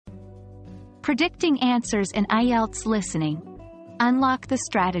Predicting answers in IELTS listening. Unlock the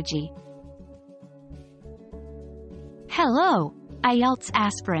strategy. Hello, IELTS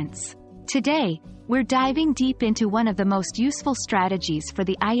aspirants. Today, we're diving deep into one of the most useful strategies for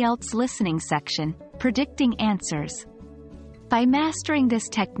the IELTS listening section, predicting answers. By mastering this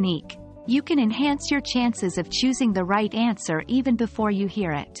technique, you can enhance your chances of choosing the right answer even before you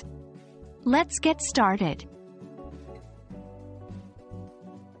hear it. Let's get started.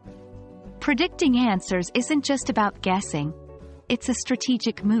 Predicting answers isn't just about guessing. It's a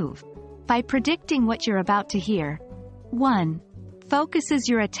strategic move. By predicting what you're about to hear, 1. Focuses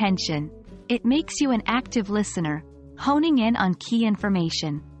your attention. It makes you an active listener, honing in on key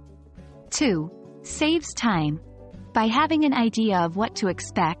information. 2. Saves time. By having an idea of what to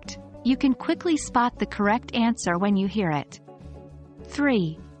expect, you can quickly spot the correct answer when you hear it.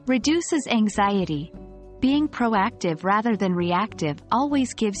 3. Reduces anxiety. Being proactive rather than reactive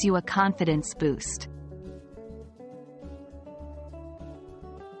always gives you a confidence boost.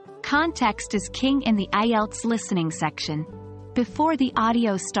 Context is king in the IELTS listening section. Before the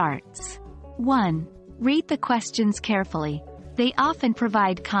audio starts, 1. Read the questions carefully. They often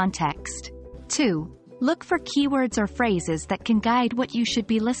provide context. 2. Look for keywords or phrases that can guide what you should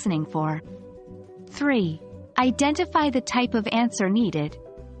be listening for. 3. Identify the type of answer needed.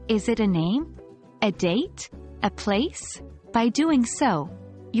 Is it a name? A date? A place? By doing so,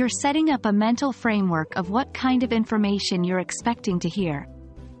 you're setting up a mental framework of what kind of information you're expecting to hear.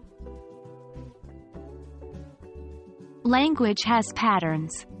 Language has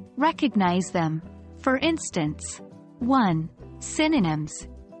patterns. Recognize them. For instance, 1. Synonyms.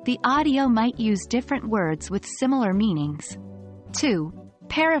 The audio might use different words with similar meanings. 2.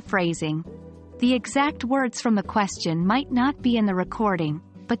 Paraphrasing. The exact words from the question might not be in the recording,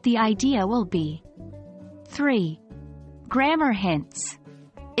 but the idea will be. 3. Grammar hints.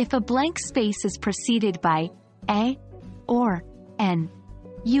 If a blank space is preceded by a or an,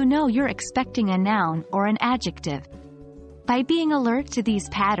 you know you're expecting a noun or an adjective. By being alert to these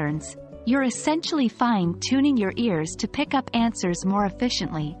patterns, you're essentially fine-tuning your ears to pick up answers more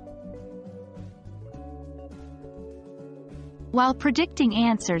efficiently. While predicting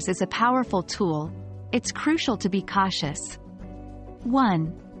answers is a powerful tool, it's crucial to be cautious.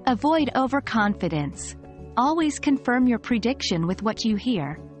 1. Avoid overconfidence. Always confirm your prediction with what you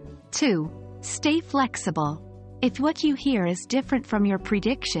hear. 2. Stay flexible. If what you hear is different from your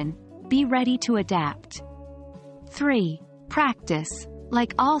prediction, be ready to adapt. 3. Practice.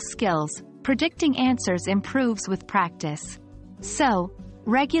 Like all skills, predicting answers improves with practice. So,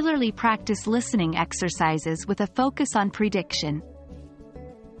 regularly practice listening exercises with a focus on prediction.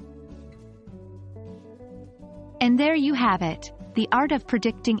 And there you have it, the art of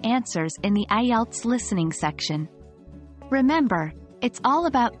predicting answers in the IELTS listening section. Remember, it's all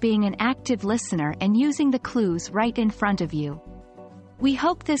about being an active listener and using the clues right in front of you. We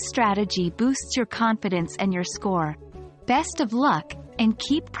hope this strategy boosts your confidence and your score. Best of luck, and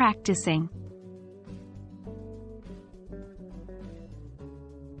keep practicing.